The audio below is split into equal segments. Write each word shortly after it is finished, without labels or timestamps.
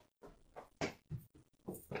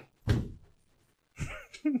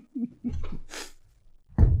Hey,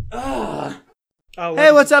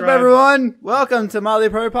 what's up, everyone? Welcome to Motley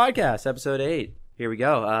Pro Podcast, episode 8. Here we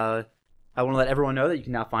go. I want to let everyone know that you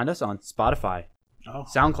can now find us on Spotify,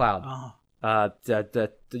 SoundCloud,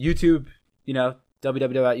 the YouTube,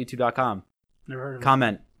 www.youtube.com. Never heard of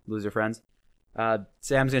Comment, loser friends. Sam's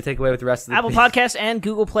going to take away with the rest of the Apple Podcasts and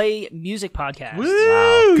Google Play Music Podcast. Woo!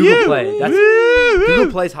 Wow. Google Play. Woo!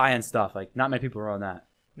 Google Play's high-end stuff. Like, not many people are on that.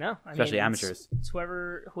 No, Especially amateurs. It's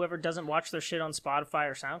whoever doesn't watch their shit on Spotify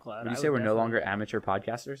or SoundCloud. Would you say we're no longer amateur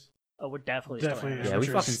podcasters? Oh, we're definitely Definitely. still Yeah, we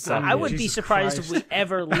fucking suck. I would be Jesus surprised Christ. if we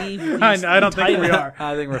ever leave. These I don't think we are.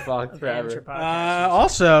 I think we're fucked amateur forever. podcasters.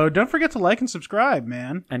 Also, don't forget to like and subscribe,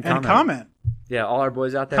 man. And comment. Yeah, all our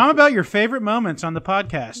boys out there. Comment about your favorite moments on the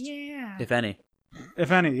podcast. Yeah. If any. If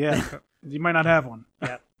any, yeah. You might not have one.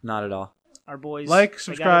 Not at all. Our boys. Like, they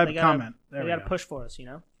subscribe, gotta- comment. They There we gotta go. push for us,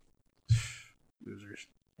 Losers.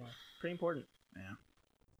 Pretty important. Yeah.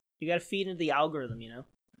 You gotta feed into the algorithm,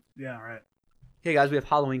 Yeah, right. Hey, guys, we have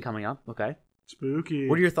Halloween coming up, okay? Spooky.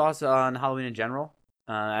 What are your thoughts on Halloween in general?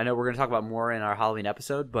 I know we're going to talk about more in our Halloween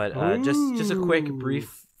episode, but just a quick, Ooh.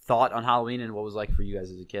 brief thought on Halloween and what it was like for you guys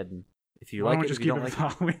as a kid, and if you Why like don't it, we if just you keep don't it like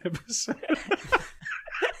a Halloween episode?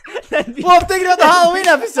 it. Well, I'm thinking about the Halloween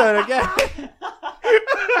episode, okay?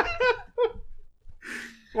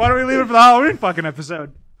 Why don't we leave it for the Halloween fucking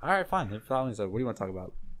episode? All right, fine. For the Halloween episode, what do you want to talk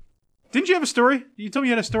about? Didn't you have a story? You told me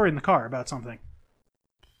you had a story in the car about something.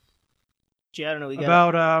 Gee, I don't know. We got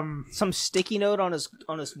About some sticky note on his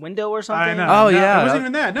window or something. I know. Oh, No, yeah, it wasn't that-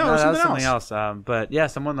 even that. No, it that was was something something else. But yeah,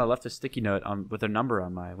 someone that left a sticky note with their number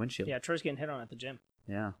on my windshield. Yeah, Troy's getting hit on at the gym.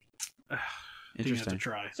 Yeah. Didn't have to Interesting.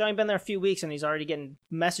 try. He's only been there a few weeks and he's already getting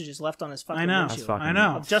messages left on his fucking I know. windshield. That's fucking I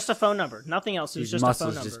know. Of just a phone number. Nothing else. It was These just a phone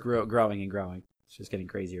muscles number. just growing and growing. It's just getting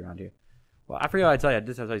crazy around here. Well, I forgot what I tell you. I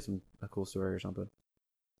just have to tell you a cool story or something.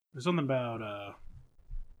 There's something about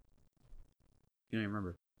You don't even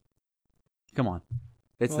remember. Come on.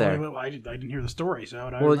 It's well, there. I didn't hear the story, so how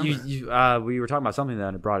would I Well, remember? we were talking about something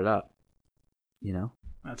and it brought it up.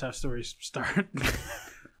 That's how stories start.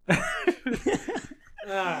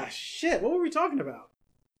 Shit. What were we talking about?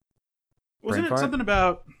 Wasn't Brain it fart? something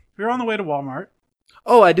about we were on the way to Walmart?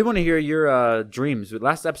 Oh, I do want to hear your dreams.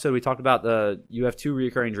 Last episode we talked about you have 2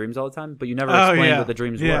 recurring dreams all the time, but you never explained what the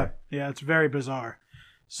dreams were. Yeah, it's very bizarre.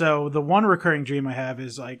 So the one recurring dream I have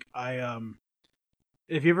is like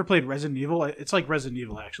if you ever played Resident Evil, it's like Resident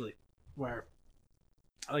Evil actually, where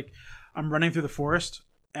like I'm running through the forest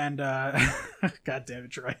and God damn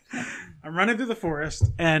it, Troy. I'm running through the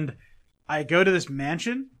forest and I go to this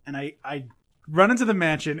mansion and I run into the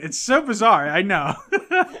mansion. It's so bizarre, I know.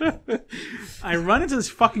 I run into this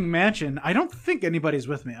fucking mansion. I don't think anybody's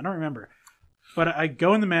with me. I don't remember. But I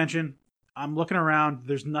go in the mansion. I'm looking around.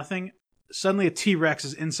 There's nothing. Suddenly a T-Rex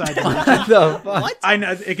is inside the mansion. What the fuck? What? I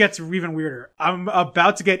know. It gets even weirder. I'm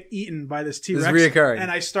about to get eaten by this T-Rex. This is reoccurring. And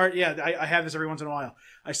I start, I have this every once in a while.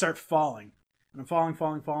 I start falling. And I'm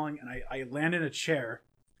falling. And I land in a chair.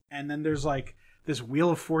 And then there's like this Wheel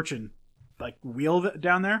of Fortune, like wheel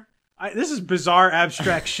down there. This is bizarre,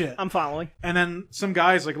 abstract shit. I'm following. And then some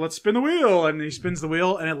guy's like, let's spin the wheel. And he spins the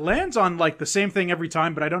wheel. And it lands on like the same thing every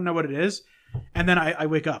time, but I don't know what it is. And then I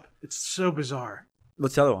wake up. It's so bizarre.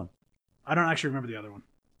 What's the other one? I don't actually remember the other one.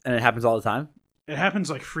 And it happens all the time? It happens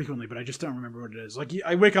like frequently, but I just don't remember what it is. Like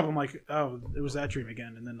I wake up, I'm like, oh, it was that dream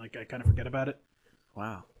again. And then like I kind of forget about it.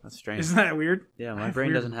 Wow, that's strange. Isn't that weird? Yeah, I my have brain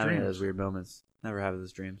weird doesn't have any of dreams. those weird moments. Never have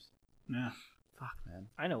those dreams. Yeah. Fuck, man.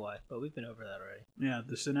 I know why, but we've been over that already. Yeah,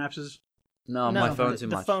 the synapses. No, my phone too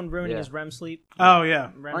the much. phone ruining Yeah. his REM sleep. Oh,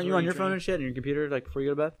 yeah. REM's Aren't you on your ruining phone dream. and shit and your computer like before you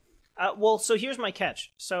go to bed? Well, so here's my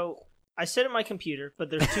catch. So I sit at my computer, but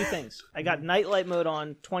there's 2 things. I got nightlight mode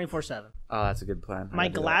on 24/7. Oh, that's a good plan. I My gotta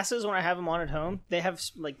do that. glasses, when I have them on at home, they have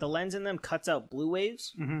like the lens in them cuts out blue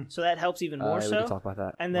waves, Mm-hmm. so that helps even more We so. can talk about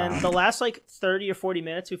that. And then Wow. the last like 30 or 40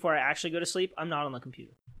 minutes before I actually go to sleep, I'm not on the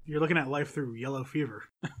computer. You're looking at life through yellow fever.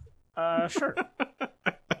 Sure.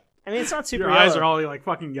 I mean, it's not super. Your eyes yellow. are all like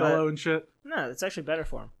fucking yellow and shit. No, it's actually better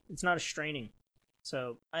for him. It's not as straining.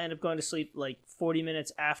 So I end up going to sleep like 40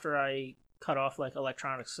 minutes after I cut off like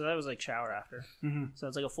electronics. So that was like shower after. Mm-hmm. So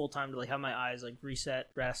it's like a full time to like have my eyes like reset,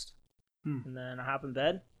 rest, Hmm. and then I hop in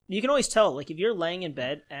bed. You can always tell like if you're laying in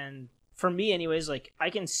bed, and for me anyways, like I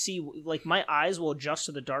can see like my eyes will adjust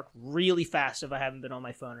to the dark really fast if I haven't been on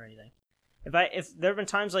my phone or anything. If there have been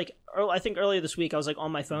times like I think earlier this week I was like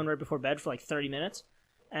on my phone right before bed for like 30 minutes.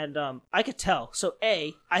 And I could tell. So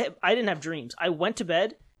I didn't have dreams. I went to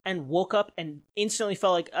bed and woke up and instantly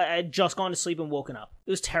felt like I had just gone to sleep and woken up.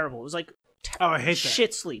 It was terrible. It was like Oh, I hate that.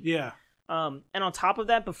 shit sleep. Yeah. And on top of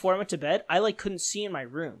that, before I went to bed, I like couldn't see in my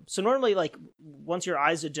room. So normally, like once your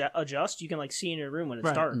eyes adjust, you can like see in your room when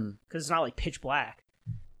it's dark because it's not like pitch black.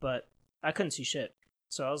 But I couldn't see shit.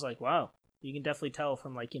 So I was like, wow, you can definitely tell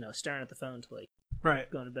from like staring at the phone to like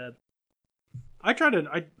going to bed. I try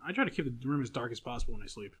to keep the room as dark as possible when I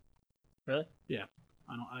sleep. Really? Yeah.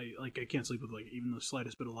 I can't sleep with like even the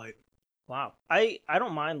slightest bit of light. Wow. I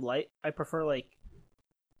don't mind light. I prefer like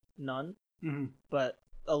none. Mm-hmm. But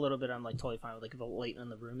a little bit I'm like totally fine with. Like if the light in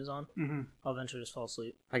the room is on, I'll eventually just fall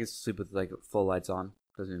asleep. I can sleep with like full lights on.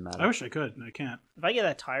 Doesn't even matter. I wish I could, and I can't. If I get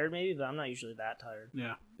that tired, maybe, but I'm not usually that tired.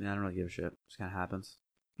 Yeah. I don't really give a shit. It just kind of happens.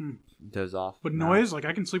 Doze off. But noise, like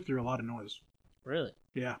I can sleep through a lot of noise. Really?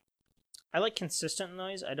 Yeah. I like consistent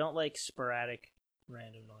noise. I don't like sporadic,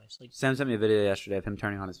 random noise. Like Sam sent me a video yesterday of him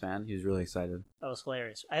turning on his fan. He was really excited. that was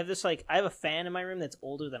hilarious. I have a fan in my room that's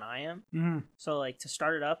older than I am. Mm-hmm. So like to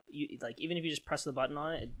start it up, you like even if you just press the button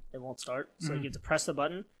on it, it won't start. So like, you have to press the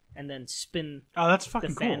button and then spin. Oh, that's fucking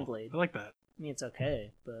the fan cool. blade. I like that. I mean, it's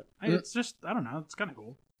okay, but It's just I don't know. It's kind of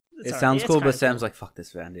cool. it's It sounds cool, but kinda Sam's like, "Fuck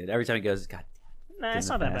this fan, dude." Every time he goes, "God." nah, it's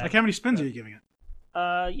not that Like bad. how many spins are you giving it?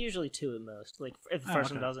 Usually 2 at most. Like if the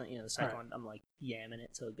first one okay. doesn't, the second Right. one, I'm like yamming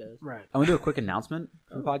it till it goes. Right. I'm gonna do a quick announcement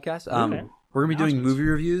for the podcast. Okay. We're gonna be doing Announcements. movie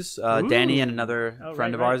reviews. Danny and Ooh. another Oh,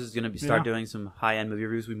 friend right, of ours is gonna start Yeah. doing some high-end movie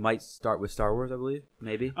reviews. We might start with Star Wars, I believe,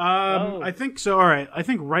 maybe. I think so. All right. I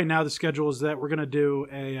think right now the schedule is that we're gonna do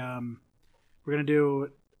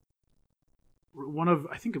one of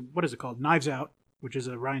what is it called? Knives Out, which is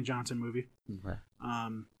a Ryan Johnson movie. Okay.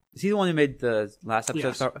 Um, Is he the one who made the last episode?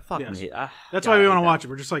 Yes. Of Star Fuck Yes. me. That's God, why we I want to hate watch it.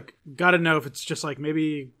 We're just like got to know if it's just like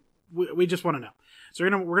maybe we just want to know. So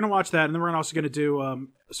we're gonna watch that, and then we're also gonna do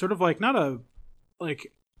sort of like not a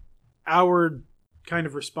like our kind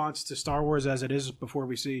of response to Star Wars as it is before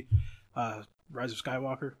we see Rise of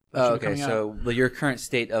Skywalker. that. Oh, That should be okay. coming out. So your current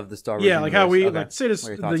state of the Star Wars. Yeah, like how we universe. Okay. like say this What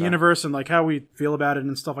are your the thoughts on it? universe and like how we feel about it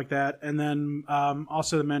and stuff like that. And then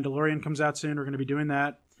also the Mandalorian comes out soon. We're going to be doing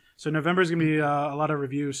that. So November is going to be a lot of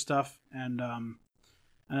review stuff, and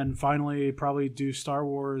then finally probably do Star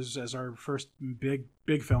Wars as our first big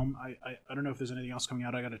film. I don't know if there's anything else coming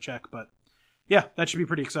out. I got to check, but yeah, that should be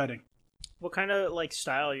pretty exciting. What kind of like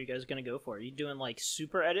style are you guys gonna go for? Are you doing like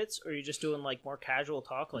super edits, or are you just doing like more casual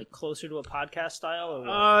talk, like closer to a podcast style? Or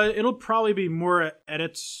what? It'll probably be more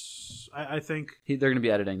edits. I think They're going to be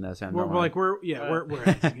editing this. Sam. we're don't worry. we're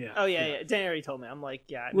editing. Yeah. Oh yeah. Danny already told me. I'm like,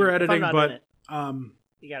 yeah. I We're mean, if I'm editing, not but in it,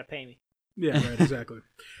 you gotta pay me. yeah, right, exactly.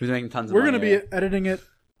 Who's making tons of We're money. going to be editing it,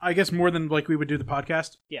 I guess, more than like we would do the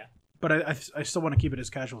podcast. Yeah. But I still want to keep it as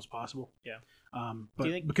casual as possible. Yeah. But Do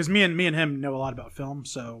you think- because me and him know a lot about film,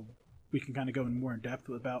 so we can kind of go in more in depth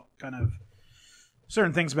about kind of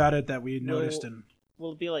certain things about it that we noticed. And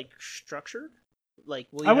Will it be like structured? Like,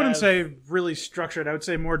 will I you wouldn't have- say really structured. I would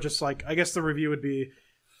say more just like I guess the review would be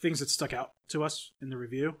things that stuck out to us in the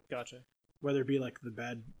review, Gotcha. whether it be like a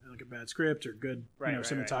bad script or good Right, right,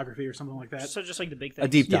 cinematography or something like that. So just like the big things. a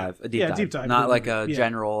deep Yeah. dive. A deep Yeah, dive. deep dive. Not like a Yeah.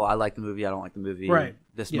 general. I like the movie. I don't like the movie. Right.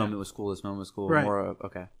 This Yeah. moment was cool. This moment was cool. Right. More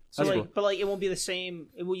okay. So That's like, cool. but like, it won't be the same.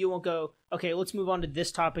 You won't go. Okay, let's move on to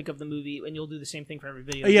this topic of the movie, and you'll do the same thing for every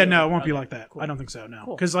video. Yeah, no, it won't be Okay, like that. cool. I don't think so. No,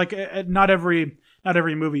 Cool. because like not every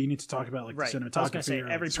movie you need to talk about like Right. the I was gonna cinematography say, or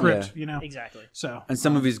every script. Yeah. You know, Exactly. so And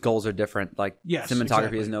some movies' goals are different. Like Yes, cinematography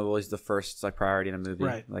exactly. isn't always the first like priority in a movie.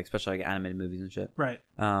 Right. Like especially like animated movies and shit. right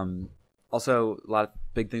Also, a lot of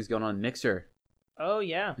big things going on in Mixer. Oh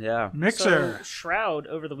yeah. Yeah. Mixer. So Shroud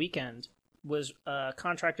over the weekend was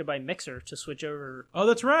contracted by Mixer to switch over. Oh,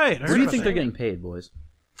 that's right. What do you think they're getting paid, boys?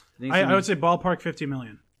 I would say ballpark 50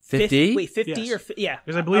 million 50. Wait, 50 Yes. or yeah?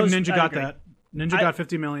 because I believe was- Ninja I got agree. that. Ninja I- got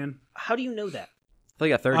 50 million. How do you know that? I thought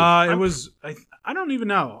you got 30. It was I don't even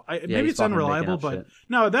know. Maybe he's it's fucking making unreliable, up but shit.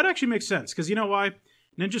 no, that actually makes sense because you know why?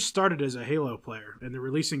 Ninja started as a Halo player, and they're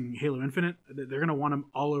releasing Halo Infinite. They're gonna want him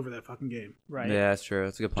all over that fucking game, Right. Yeah, that's true.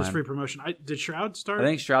 That's a good plan. just free promotion. Did Shroud start? I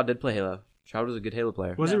think Shroud did play Halo. Shroud was a good Halo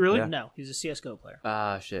player. Was No, he really? Yeah. No, he's a CS:GO player.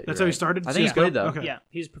 Ah, shit. That's you're how he right. started. I think he's CS:GO? played though. Okay. Yeah,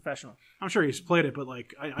 he's professional. I'm sure he's played it, but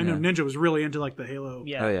like I know Yeah. Ninja was really into like the Halo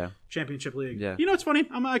Yeah. Oh yeah. Championship League. Yeah. You know what's funny?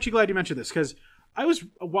 I'm actually glad you mentioned this because I was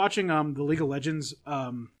watching the League of Legends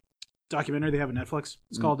documentary they have on Netflix.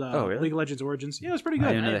 It's called Oh, really? League of Legends Origins. Yeah, it was pretty I good.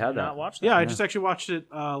 didn't know they did had that. not watch that. Yeah, I just actually watched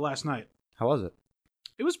it last night. How was it?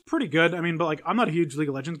 It was pretty good. I mean, but like I'm not a huge League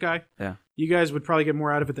of Legends guy. Yeah. You guys would probably get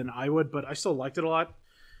more out of it than I would, but I still liked it a lot.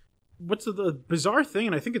 What's the bizarre thing?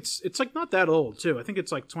 And I think it's like not that old too. I think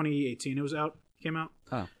it's like 2018. Came out.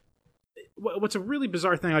 Oh. What's a really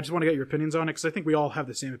bizarre thing? I just want to get your opinions on it because I think we all have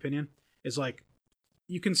the same opinion. Is like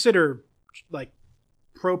you consider like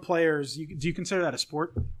pro players. Do you consider that a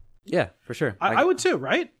sport? Yeah, for sure. I would too,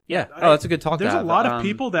 right? Yeah. That's a good talk. There's a lot of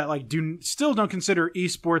people that like still don't consider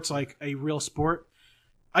esports like a real sport.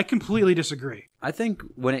 I completely disagree. I think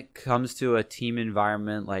when it comes to a team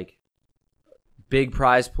environment, like big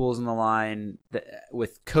prize pools in the line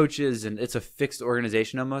with coaches, and it's a fixed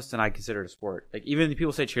organization almost, and I consider it a sport. Like even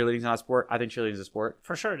people say cheerleading's not a sport. I think cheerleading is a sport.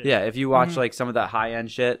 For sure it is. Yeah, if you watch like some of that high end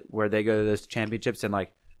shit where they go to those championships and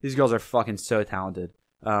like these girls are fucking so talented.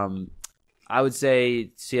 I would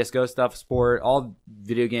say CS:GO stuff, sport, all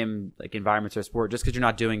video game like environments are sport. Just because you're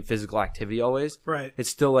not doing physical activity always, Right. it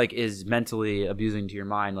still like is mentally abusing to your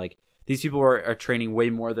mind. Like these people are training way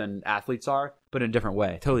more than athletes are, but in a different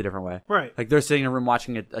way, totally different way. Right. Like they're sitting in a room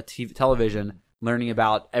watching a television, learning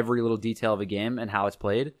about every little detail of a game and how it's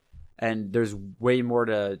played. And there's way more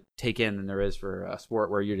to take in than there is for a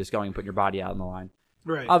sport where you're just going and putting your body out on the line.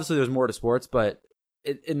 Right. Obviously, there's more to sports, but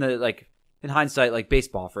in hindsight, like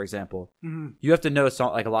baseball, for example, you have to know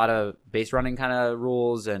like a lot of base running kind of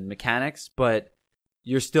rules and mechanics, but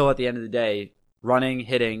you're still at the end of the day running,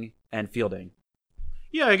 hitting, and fielding.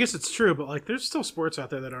 Yeah, I guess it's true, but like there's still sports out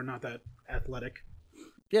there that are not that athletic.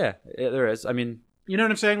 Yeah, there is. I mean, you know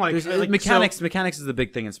what I'm saying? Like mechanics. Mechanics is the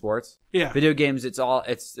big thing in sports. Yeah. Video games,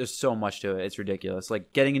 there's so much to it. It's ridiculous.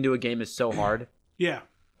 Like getting into a game is so hard. Yeah.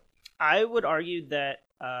 I would argue that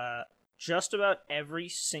just about every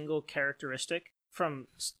single characteristic from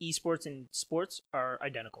esports and sports are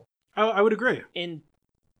identical. I would agree. In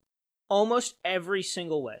almost every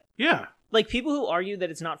single way. Yeah. Like, people who argue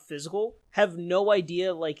that it's not physical have no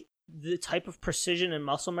idea, like, the type of precision and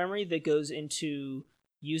muscle memory that goes into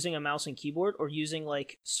using a mouse and keyboard or using,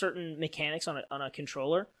 like, certain mechanics on a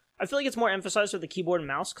controller. I feel like it's more emphasized with the keyboard and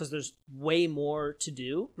mouse because there's way more to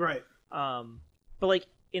do. Right. But, like,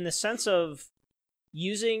 in the sense of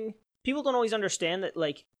using... People don't always understand that,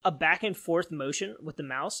 like, a back and forth motion with the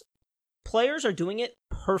mouse, players are doing it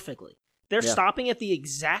perfectly. They're stopping at the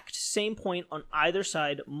exact same point on either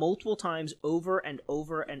side multiple times over and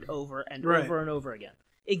over and over and over and over again.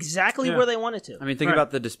 Exactly where they wanted to. I mean, think about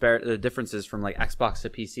the differences from like Xbox to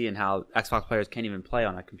PC and how Xbox players can't even play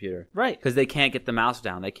on a computer. Right. Because they can't get the mouse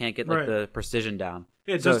down. They can't get like the precision down.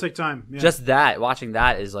 Yeah, it does take time. Yeah. Just watching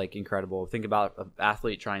that is like incredible. Think about an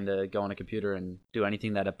athlete trying to go on a computer and do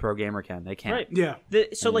anything that a pro gamer can. They can't. Right. Yeah.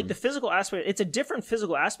 Like the physical aspect, it's a different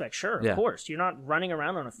physical aspect, sure, of course. You're not running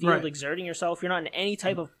around on a field exerting yourself. You're not in any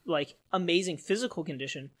type of like amazing physical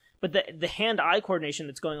condition. But the hand-eye coordination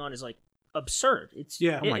that's going on is like absurd. It's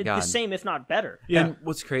oh my God. The same, if not better. Yeah. And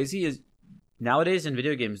what's crazy is nowadays in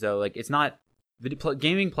video games though, like it's not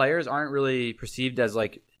gaming players aren't really perceived as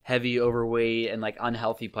like heavy, overweight, and like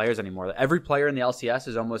unhealthy players anymore. Every player in the LCS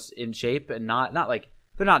is almost in shape and not like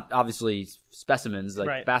they're not obviously specimens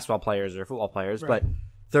like basketball players or football players, but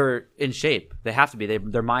they're in shape. They have to be.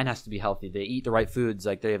 Their mind has to be healthy. They eat the right foods.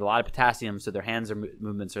 Like they have a lot of potassium, so their hands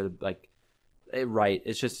movements are like right.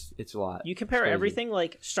 It's a lot. You compare everything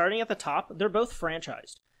like starting at the top. They're both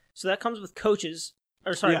franchised, so that comes with coaches.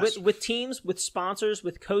 Or sorry, with teams, with sponsors,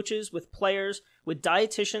 with coaches, with players, with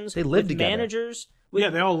dietitians, they live with together. Managers.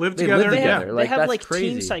 They all live together. They Like, have that's like crazy.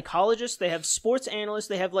 team psychologists. They have sports analysts.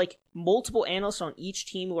 They have like multiple analysts on each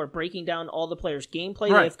team who are breaking down all the players' gameplay.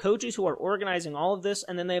 They have coaches who are organizing all of this,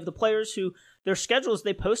 and then they have the players who their schedules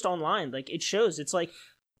they post online. Like it shows, it's like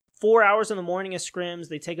 4 hours in the morning of scrims.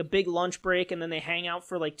 They take a big lunch break, and then they hang out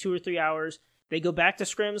for like 2 or 3 hours. They go back to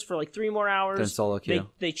scrims for like 3 more hours. Then solo queue.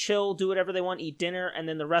 They chill, do whatever they want, eat dinner, and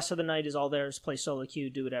then the rest of the night is all theirs. Play solo queue,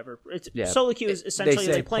 do whatever. Solo queue is essentially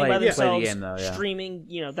they like playing by themselves, play the game, though, streaming.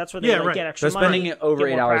 You know, that's where they get extra They're money. spending over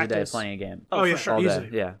get 8 more hours practice. a day playing a game. Oh, for sure. Easy.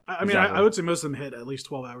 Yeah. I mean, I would say most of them hit at least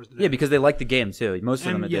 12 hours a day. Yeah, because they like the game too. Most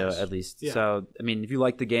of them do yes. at least. Yeah. So I mean, if you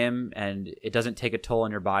like the game and it doesn't take a toll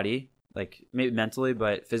on your body, like maybe mentally,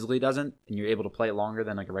 but physically doesn't, and you're able to play it longer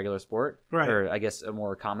than like a regular sport, or I guess a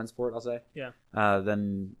more common sport, I'll say. Yeah.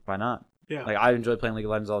 Then why not? Yeah. Like I enjoy playing League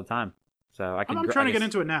of Legends all the time, so I can. I'm trying to get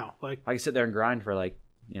into it now. Like I can sit there and grind for like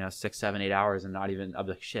 6, 7, 8 hours and not even. I'll be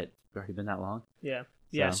like, shit, it's already been that long. Yeah.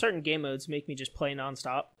 Yeah. So. Certain game modes make me just play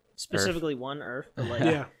nonstop. Specifically, Earth. But like,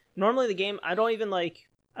 yeah. Normally the game I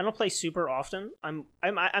don't play super often. I'm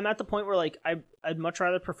at the point where like I'd much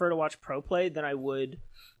rather prefer to watch pro play than I would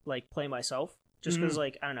like play myself. Just because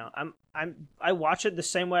like I don't know, I watch it the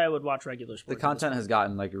same way I would watch regular sports. The content has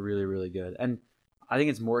gotten like really, really good, and I think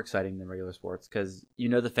it's more exciting than regular sports because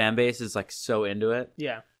the fan base is like so into it.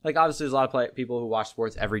 Yeah, like obviously there's a lot of people who watch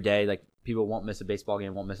sports every day. Like people won't miss a baseball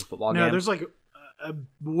game, won't miss a football game. No, there's like a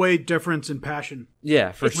way difference in passion.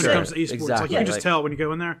 Yeah, for sure. When it comes to esports, exactly. like you can just tell when you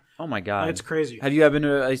go in there. Oh my god, it's crazy. Have you ever been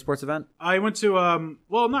to a sports event? I went to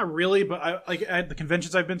well, not really, but at the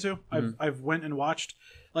conventions I've been to, I've went and watched.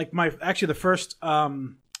 Like the first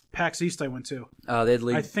PAX East I went to. Oh, they had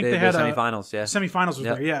league. I think they they had semifinals. Yeah, Semifinals was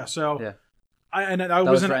Yep. there, yeah. So Yeah. I was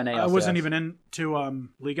wasn't for NALCS. I wasn't even into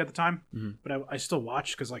league at the time, Mhm. but I still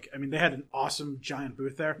watched because like I mean they had an awesome giant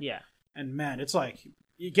booth there, Yeah. and man, it's like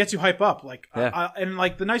it gets you hype up. Like Yeah. and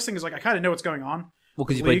like the nice thing is like I kind of know what's going on. well,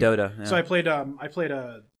 because you played League. Dota. Yeah. So I played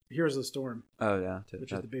Heroes of the Storm, oh yeah,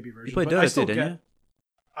 which is the baby version. you played but I Dota still too, didn't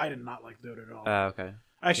I did not like Dota at all. you? Okay.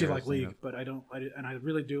 I actually Heroes, like League, yeah. but and I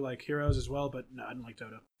really do like Heroes as well. But no, I didn't like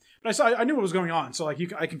Dota. But I saw I knew what was going on, so like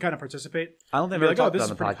I can kind of participate. I don't think Be I've like, ever oh, talked this on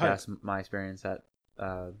the is pretty podcast my experience at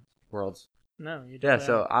Worlds. No, you did Yeah, that.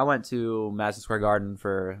 so I went to Madison Square Garden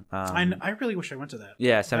for I really wish I went to that.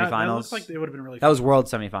 yeah, That semifinals. looks like it would have been really. That was World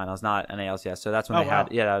semifinals, not NALCS. So that's when Oh, they had wow.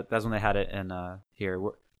 yeah, that's when they had it in here.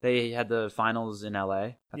 They had the finals in LA.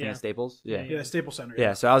 I think Yeah. at Staples. Yeah. Yeah, Staples Center.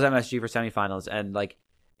 Yeah, so I was at MSG for semifinals, and like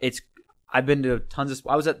I've been to tons of.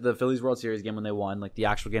 I was at the Phillies World Series game when they won, like the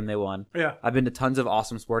actual game they won. Yeah. I've been to tons of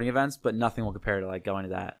awesome sporting events, but nothing will compare to like going to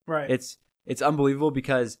that. Right. It's unbelievable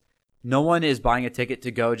because no one is buying a ticket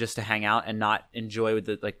to go just to hang out and not enjoy with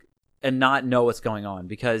the like and not know what's going on.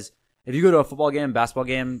 Because if you go to a football game, basketball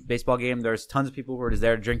game, baseball game, there's tons of people who are just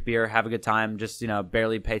there to drink beer, have a good time, just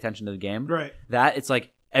barely pay attention to the game. Right. That it's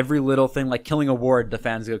like every little thing, like killing a ward, the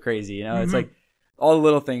fans go crazy. It's Mhm. like all the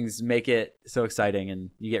little things make it so exciting, and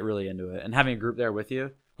you get really into it. And having a group there with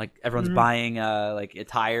you, like everyone's Mhm. buying like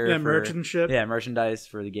attire, Yeah, for, merchandise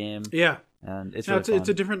for the game, Yeah. and it's No, really fun.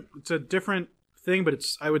 it's a different thing, but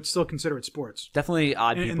I would still consider it sports. Definitely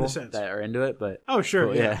odd in people the sense. that are into it, but Oh sure.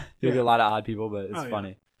 cool, Yeah. You'll get a lot of odd people, but it's Oh, yeah.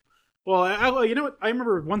 funny. Well, you know what? I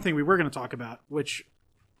remember one thing we were going to talk about, which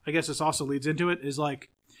I guess this also leads into it, is like,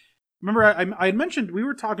 remember I had mentioned we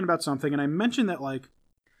were talking about something, and I mentioned that like,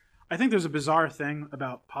 I think there's a bizarre thing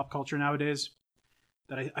about pop culture nowadays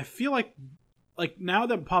that I feel like now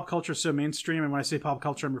that pop culture is so mainstream, and when I say pop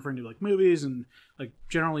culture, I'm referring to like movies and like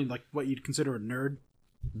generally like what you'd consider a nerd.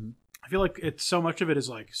 Mhm. I feel like it's so much of it is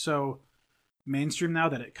like so mainstream now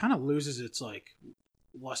that it kind of loses its like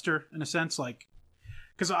luster in a sense, like.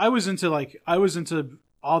 Because I was into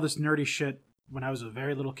all this nerdy shit when I was a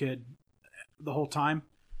very little kid, the whole time,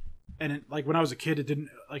 and like when I was a kid, it didn't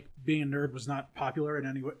like being a nerd was not popular in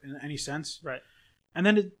any sense. Right. And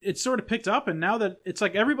then it sort of picked up, and now that it's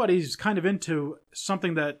like everybody's kind of into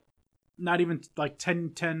something that not even like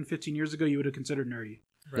 10, 15 years ago you would have considered nerdy.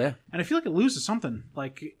 Right. Yeah, And I feel like it loses something.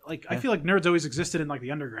 Like I feel like nerds always existed in like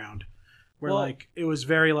the underground, where Well- like it was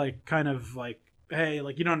very like kind of like, hey,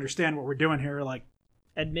 like you don't understand what we're doing here, like.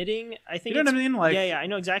 Admitting, I think You know what I mean? Like, yeah, I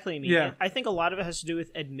know exactly what you mean. Yeah. I think a lot of it has to do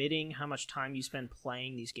with admitting how much time you spend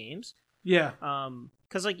playing these games. yeah,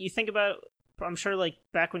 Because like you think about, I'm sure like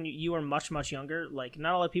back when you were much younger, like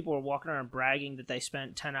not a lot of people were walking around bragging that they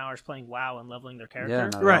spent 10 hours playing WoW and leveling their character. yeah,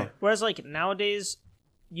 not at right. all. Whereas like nowadays,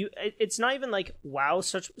 it's not even like WoW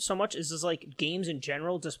so much. It's just like games in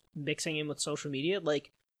general, just mixing in with social media,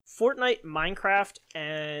 like Fortnite, Minecraft,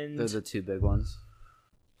 and Those are the two big ones.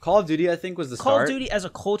 Call of Duty, I think, was the Call start. of Duty as a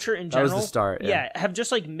culture in That general. was the start. Yeah, have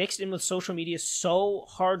just like mixed in with social media so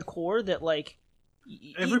hardcore that like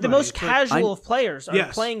the Everybody, most it's like- casual of players are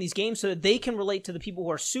Yes. playing these games so that they can relate to the people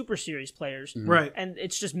who are super serious players. Mhm. Right. And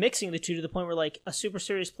it's just mixing the two to the point where like a super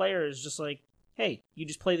serious player is just like, hey, you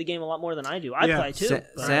just play the game a lot more than I do. I Yeah. play too.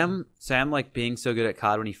 but- Sam, like being so good at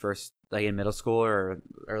COD when he first like in middle school or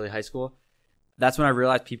early high school. That's when I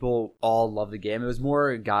realized people all love the game. It was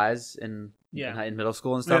more guys in middle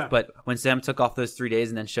school and stuff. Yeah. But when Sam took off those 3 days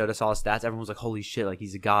and then showed us all his stats, everyone was like, "Holy shit! Like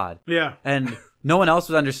he's a god." Yeah. And no one else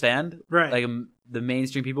would understand. Right. Like the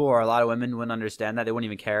mainstream people or a lot of women wouldn't understand that. They wouldn't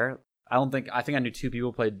even care. I think I knew 2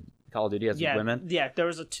 people played Call of Duty as women. Yeah, there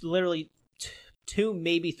was literally 2,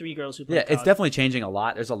 maybe 3 girls who played Yeah, it's COD. definitely changing a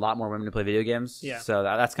lot. There's a lot more women who play video games. Yeah. So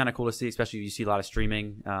that's kind of cool to see, especially if you see a lot of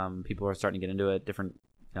streaming. People are starting to get into it. Different.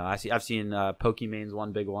 I've seen Pokemon's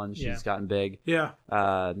one big one. She's gotten big. Yeah.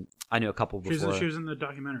 I knew a couple before. She was in the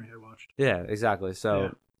documentary I watched. Yeah, exactly.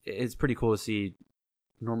 So Yeah. it's pretty cool to see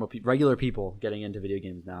regular people getting into video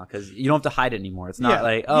games now because you don't have to hide it anymore. It's not Yeah.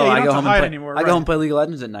 like Yeah, you I don't go have home to and hide play. anymore, I go right. home and play League of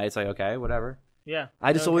Legends at night. It's like okay, whatever. Yeah.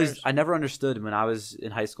 I just no one always cares. I never understood when I was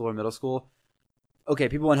in high school or middle school. Okay,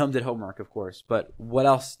 people went home did homework, of course, but what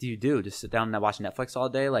else do you do? Just sit down and watch Netflix all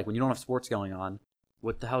day? Like when you don't have sports going on,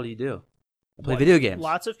 what the hell do you do? Play video games.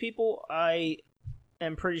 Lots of people, I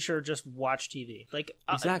am pretty sure, just watch TV. Like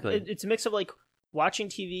Exactly. it's a mix of like watching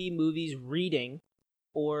TV, movies, reading,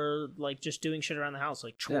 or like just doing shit around the house,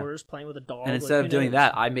 like chores, playing with a dog. And instead of doing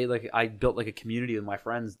that, I built like a community with my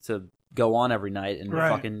friends to go on every night and Right.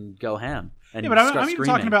 fucking go ham. And Yeah, but I'm start even screaming.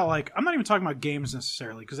 talking about like I'm not even talking about games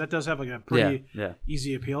necessarily because that does have like a pretty yeah.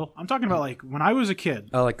 easy appeal. I'm talking about like when I was a kid,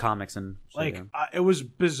 Oh, like comics and shit, like yeah. it was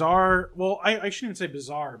bizarre. Well, I shouldn't say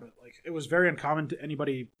bizarre, but like it was very uncommon to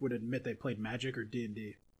anybody would admit they played Magic or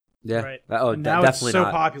D&D. Yeah. Right. Oh, And now it's definitely so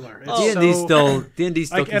not. popular. It's D&D so, still D&D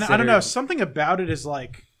still like, and considered. I don't know, something about it is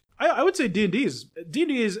like I would say D&D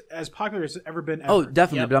is as popular as it's ever been. Ever. Oh,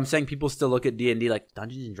 definitely. Yep. But I'm saying people still look at D&D like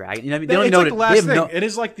Dungeons and Dragons. You know what I mean? It's They don't like know the what last they thing. have no, It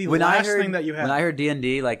is like the when I last heard, thing that you have. When I heard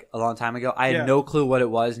D&D like a long time ago, I had Yeah. no clue what it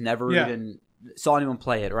was. Never Yeah. even saw anyone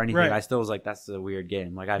play it or anything. Right. I still was like, that's a weird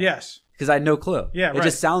game. Like, Yes. because I had no clue. Yeah, it right.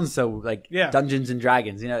 just sounds so like Yeah. Dungeons and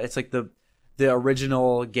Dragons. You know, it's like the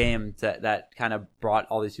original game that kind of brought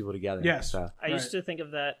all these people together. Yes. So. I used to think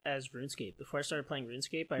of that as RuneScape. Before I started playing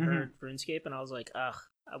RuneScape, I heard RuneScape, and I was like, ugh,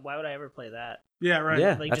 why would I ever play that? Yeah. Right.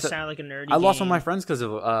 Yeah. Like, That's just a- sounded like a nerdy I lost one of game. my friends because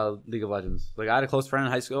of League of Legends. Like I had a close friend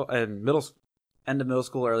in high school and end of middle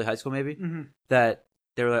school, early high school maybe, Mm-hmm. that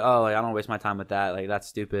they were like, oh, like I don't waste my time with that. Like that's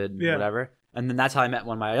stupid, Yeah. whatever. And then that's how I met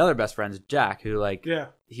one of my other best friends, Jack, who like Yeah.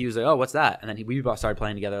 he was like, oh, what's that? And then we both started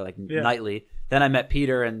playing together like Yeah. nightly. Then I met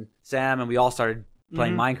Peter and Sam, and we all started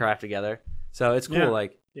playing Minecraft together. So it's cool. Yeah.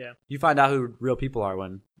 Like Yeah. you find out who real people are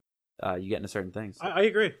when you get into certain things. I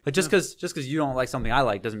agree. But just because you don't like something I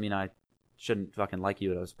like doesn't mean I shouldn't fucking like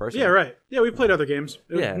you as a person. Yeah. Right. Yeah. We played other games.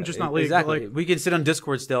 Yeah, Just not League. exactly. But like, We can sit on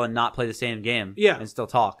Discord still and not play the same game. Yeah. and still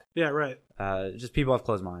talk. yeah. Right. Just people have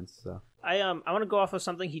closed minds. So I want to go off of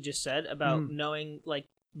something he just said about knowing like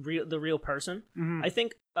the real person. Mhm. I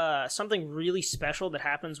think something really special that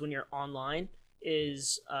happens when you're online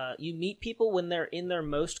is you meet people when they're in their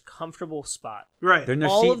most comfortable spot. Right. they're in their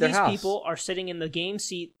All seat, of their these house. people are sitting in the game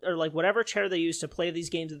seat or like whatever chair they use to play these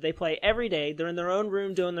games that they play every day. They're in their own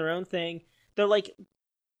room doing their own thing. They're like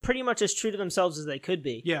pretty much as true to themselves as they could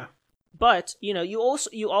be. Yeah. But you know, you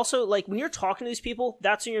also like when you're talking to these people,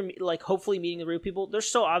 that's when you're like hopefully meeting the real people. There's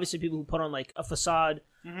still obviously people who put on like a facade,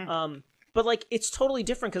 but like it's totally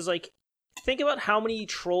different because like think about how many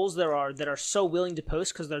trolls there are that are so willing to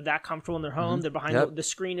post because they're that comfortable in their home. They're behind Yep. the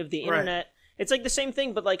screen of the Right. internet. It's like the same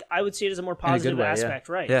thing, but like I would see it as a more In a positive good way, aspect,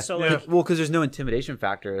 right? Yeah. So Yeah. like Well, because there's no intimidation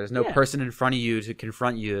factor. There's no Yeah. person in front of you to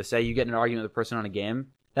confront you. Say you get in an argument with a person on a game.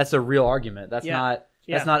 That's a real argument. That's Yeah. not.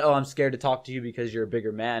 Yeah. That's not. Oh, I'm scared to talk to you because you're a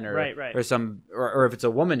bigger man, or Right. or if it's a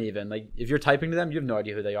woman even. Like if you're typing to them, you have no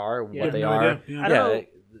idea who they are, or Yeah. what You they have no are. idea. Yeah. I don't know.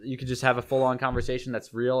 You could just have a full on conversation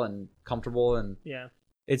that's real and comfortable, and yeah.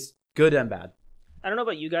 it's good and bad. I don't know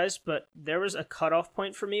about you guys, but there was a cutoff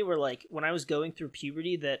point for me where, like, when I was going through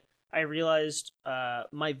puberty, that I realized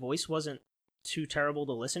my voice wasn't too terrible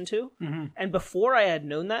to listen to. Mm-hmm. And before I had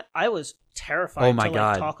known that, I was terrified Oh my to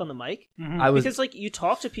God. like talk on the mic I was because, like, you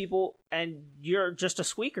talk to people and you're just a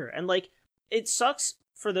squeaker, and like, it sucks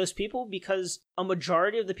for those people because a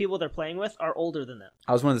majority of the people they're playing with are older than them.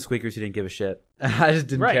 I was one of the squeakers who didn't give a shit. I just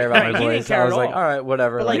didn't Right. care about Right. my He didn't voice. care I was at like, all. all right,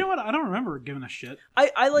 whatever. But, Like, You know what? I don't remember giving a shit.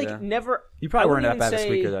 I like Yeah. never. you I probably weren't wouldn't that bad of a even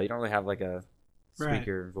squeaker say- though. You don't really have like a Right.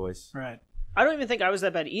 squeaker voice. Right. I don't even think I was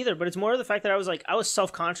that bad either, but it's more of the fact that I was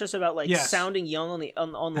self-conscious about like Yes. sounding young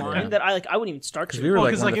online Yeah. that I wouldn't even start to. Because we were Well,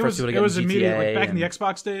 like because one of like the it first was people to it get was in immediate. Like GTA back in the and-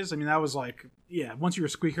 Xbox days. I mean, that was like once you were a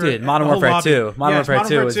squeaker, Dude, the Modern whole Warfare lobby- 2. Modern Yes, Warfare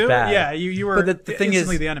 2 was 2, bad. Yeah, you were. But the thing is,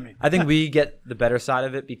 instantly the enemy. I think we get the better side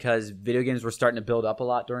of it because video games were starting to build up a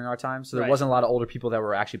lot during our time. So there Right. wasn't a lot of older people that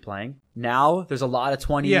were actually playing. Now there's a lot of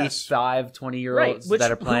 25, 20-year-olds Which that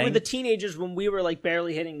are who playing. were the teenagers when we were like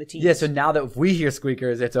barely hitting the teens. Yeah, so now that if we hear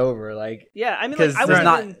squeakers, it's over. Like, yeah, I mean, because like I there's was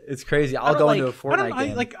not. even, It's crazy. I I'll don't go like- into a I don't.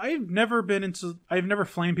 Fortnite game. I've never been into. I've never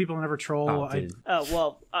flamed people. I never troll. Oh, dude.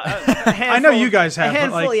 I know you guys have, A but,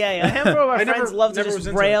 handful, like- yeah, a handful of our I never- friends love to never just was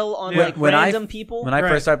into it. rail on Yeah. like When I- random people. When I Right.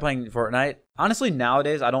 first started playing Fortnite, honestly,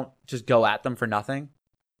 nowadays I don't just go at them for nothing.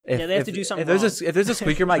 Yeah, they have to do something If there's a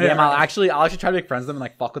squeaker in my Yeah. game, I'll actually try to make friends with them and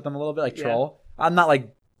like fuck with them a little bit, like Yeah. troll. I'm not like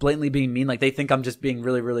blatantly being mean. Like they think I'm just being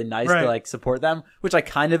really, really nice Right. to like support them, which I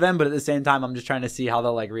kind of am. But at the same time, I'm just trying to see how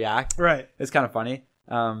they'll like react. Right. It's kind of funny.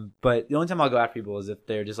 But the only time I'll go after people is if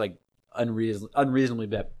they're just like unreasonably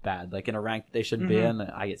bad, like in a rank they shouldn't be in.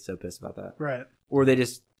 I get so pissed about that. Right. Or they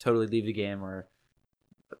just totally leave the game, or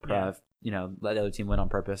Yeah. let the other team win on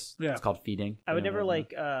purpose. Yeah. It's called feeding. I would You know, never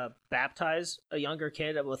like baptize a younger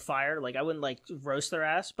kid with fire. Like I wouldn't like roast their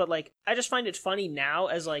ass, but like I just find it funny now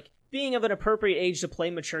as like being of an appropriate age to play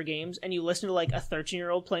mature games, and you listen to like a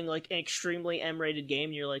 13-year-old playing like an extremely M-rated game,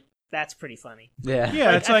 and you're like, that's pretty funny. Yeah. Yeah.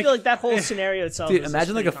 Like, It's I like feel like that whole scenario itself. Dude, is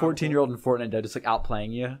imagine like a pretty comical. 14-year-old in Fortnite though, just like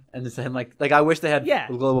outplaying you, and just saying like I wish they had Yeah.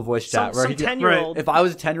 a global voice chat where Some he could- 10-year-old. if I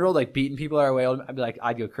was a 10-year-old like beating people our way, I'd be like,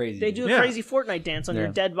 I'd go crazy. They do a Yeah. crazy Fortnite dance on your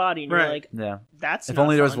Yeah. dead body, and Right. you're like, Yeah. that's If not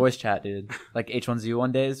only there was fun. voice chat, dude. Like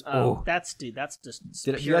H1Z1 days. Oh, oh. that's just.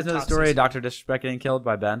 Did you pure guys know the story of toxicity. Dr. Disrespect getting killed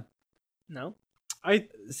by Ben? No.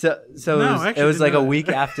 So No, it actually was didn't like know a that. week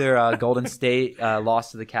after Golden State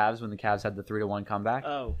lost to the Cavs when the Cavs had the 3-1 comeback.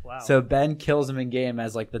 Oh wow. So Ben kills him in game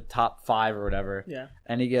as like the top 5 or whatever. Yeah.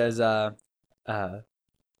 And he goes,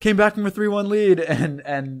 came back from a 3-1 lead,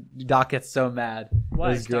 and Doc gets so mad. Why?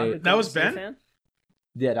 It was great. That was Golden State Ben? fan?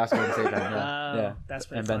 Yeah, Doc's Golden State fan. Oh, Yeah. that's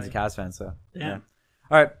pretty And Ben's a funny. Cavs fan, so Yeah.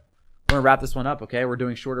 All right, we're gonna wrap this one up. Okay, we're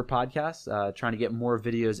doing shorter podcasts, trying to get more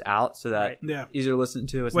videos out so that Right. Yeah. easier to listen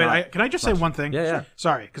to. It's Wait, not can I just say one thing? Yeah, yeah.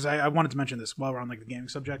 Sorry, because I wanted to mention this while we're on like the gaming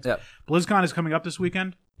subject. Yep. BlizzCon is coming up this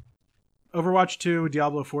weekend. Overwatch 2,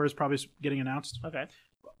 Diablo 4 is probably getting announced. Okay.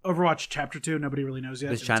 Overwatch Chapter 2, nobody really knows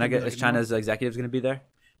yet. Is It's gonna be like a new China's executives gonna be there? one.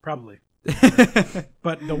 Probably.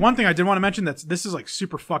 But the one thing I did want to mention this is like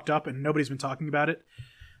super fucked up and nobody's been talking about it.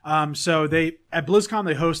 So they at BlizzCon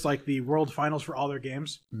they host like the world finals for all their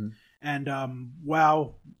games, and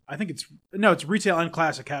WoW, I think it's retail and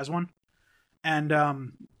classic has one, and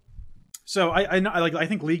so I know I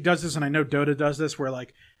think League does this and I know Dota does this where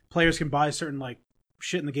like players can buy certain like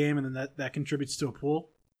shit in the game and then that contributes to a pool.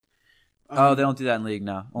 Oh, they don't do that in League,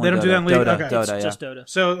 no. Only They don't do that in League? Dota, Okay. Dota, It's yeah. just Dota.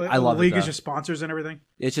 So I love League it, is though. just sponsors and everything.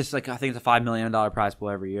 It's just like I think it's a $5 million prize pool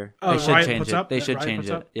every year. Oh, They should Riot change puts it. up? They That should Riot change puts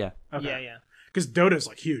it. up? Yeah. Okay. Yeah. Because Dota is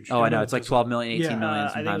like huge. Oh, I know. Dota It's like does 12 million, 18 Yeah. million I think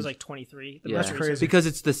it sometimes. was like 23. Yeah. most That's recent. crazy. Because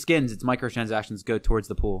it's the skins, it's microtransactions go towards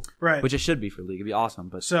the pool, right. which it should be for League. It'd be awesome,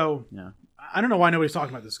 but So yeah. I don't know why nobody's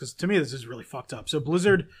talking about this because to me this is really fucked up. So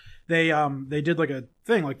Blizzard, they did like a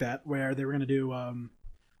thing like that where they were gonna do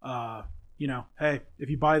hey, if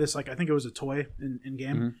you buy this, like I think it was a toy in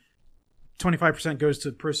game, 25% goes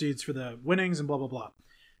to proceeds for the winnings and blah blah blah.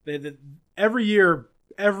 Every year,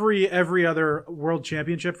 every other world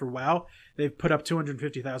championship for WoW, they've put up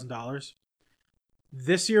 $250,000.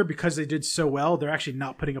 This year, because they did so well, they're actually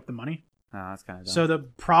not putting up the money. Oh, that's kind of dumb. So the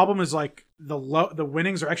problem is like the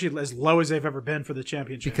winnings are actually as low as they've ever been for the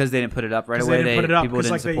championship. because they didn't put it up right 'Cause away, they didn't put it up people because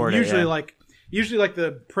didn't like they support usually it. Yeah. like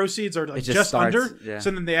the proceeds are like It just just starts, under. yeah.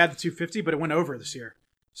 So then they add the 250, but it went over this year,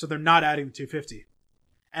 so they're not adding the 250.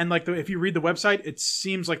 And like if you read the website, it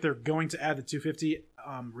seems like they're going to add the 250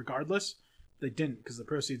 regardless. They didn't because the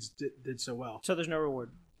proceeds did so well. So there's no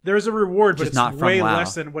reward. There is a reward, but Just it's not from way WoW.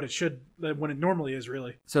 less than what it normally is.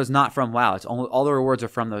 Really, So it's not from WoW. It's only all the rewards are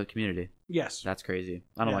from the community. yes. That's crazy.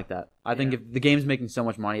 I don't Yeah. like that. I think if the game's making so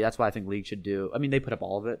much money, that's why I think League should do. I mean, they put up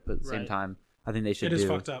all of it, but at the same Right. time, I think they should It is do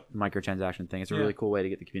fucked up. the microtransaction thing. It's a Yeah. really cool way to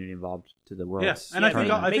get the community involved to the world. Yes, and I think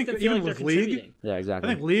tournament. I Make think them feel even like with they're League, contributing. Yeah, exactly.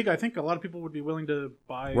 I think a lot of people would be willing to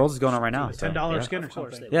buy Worlds is going on right now. a so, $10 yeah. skin or Of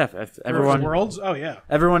course something. they Yeah, if For everyone, Worlds, oh yeah.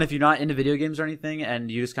 everyone, if you're not into video games or anything,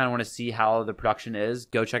 and you just kind of want to see how the production is,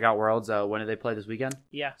 go check out Worlds. When do they play this weekend?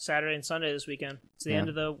 Yeah, Saturday and Sunday this weekend. It's the Yeah. end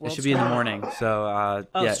of the world. It should be in the morning. So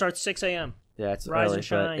Oh, yeah, it starts 6 a.m. yeah, it's Rise early, and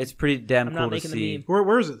shine. but it's pretty damn I'm cool not to making the see. meme.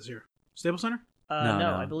 Where is it this year? Staples Center? No,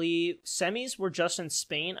 No. I believe semis were just in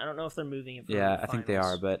Spain. I don't know if they're moving it. For Yeah, the I think they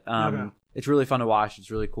are, finals. but Okay. it's really fun to watch.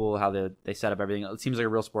 It's really cool how they set up everything. It seems like a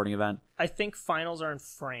real sporting event. I think finals are in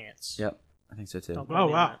France. Yep, I think so too. Don't Oh quote me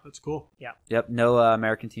on wow, that. that's cool. Yep, no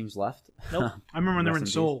American teams left. Nope. I remember when they were in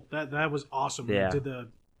Rest in Seoul. That was awesome. When Yeah. they did the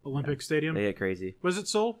Olympic Stadium. They get crazy. Was it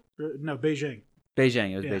Seoul? No, Beijing.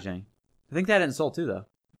 Beijing, it was Yeah. Beijing. I think they had it in Seoul too, though.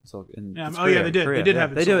 So Yeah, it's oh, yeah, Korea, they did. They Korea, did yeah. have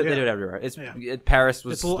it in They do Seoul, it. They yeah. do it everywhere. It's Yeah. Paris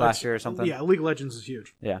was It's a little- last it's- year or something. Yeah, League of Legends is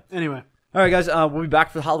huge. Yeah. Anyway. All right, guys. We'll be back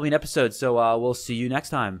for the Halloween episode, so we'll see you next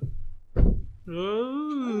time.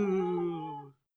 Ooh.